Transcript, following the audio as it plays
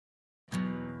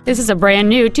This is a brand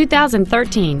new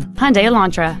 2013 Hyundai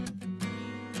Elantra.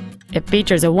 It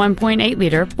features a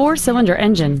 1.8-liter four-cylinder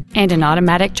engine and an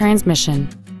automatic transmission.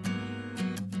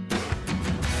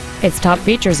 Its top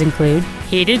features include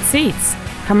heated seats,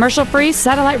 commercial-free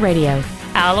satellite radio,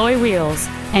 alloy wheels,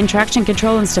 and traction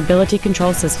control and stability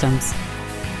control systems.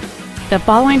 The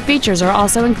following features are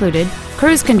also included: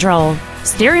 cruise control,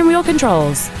 steering wheel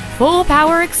controls, full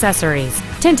power accessories,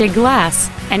 tinted glass,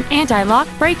 an anti-lock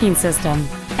braking system,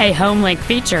 a HomeLink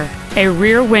feature, a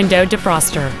rear window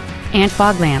defroster, and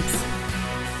fog lamps.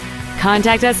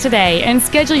 Contact us today and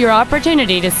schedule your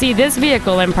opportunity to see this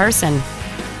vehicle in person.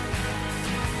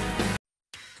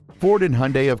 Ford and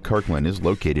Hyundai of Kirkland is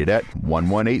located at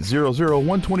 11800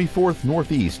 124th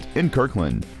Northeast in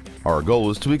Kirkland. Our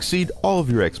goal is to exceed all of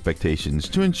your expectations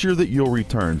to ensure that you'll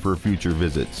return for future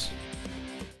visits.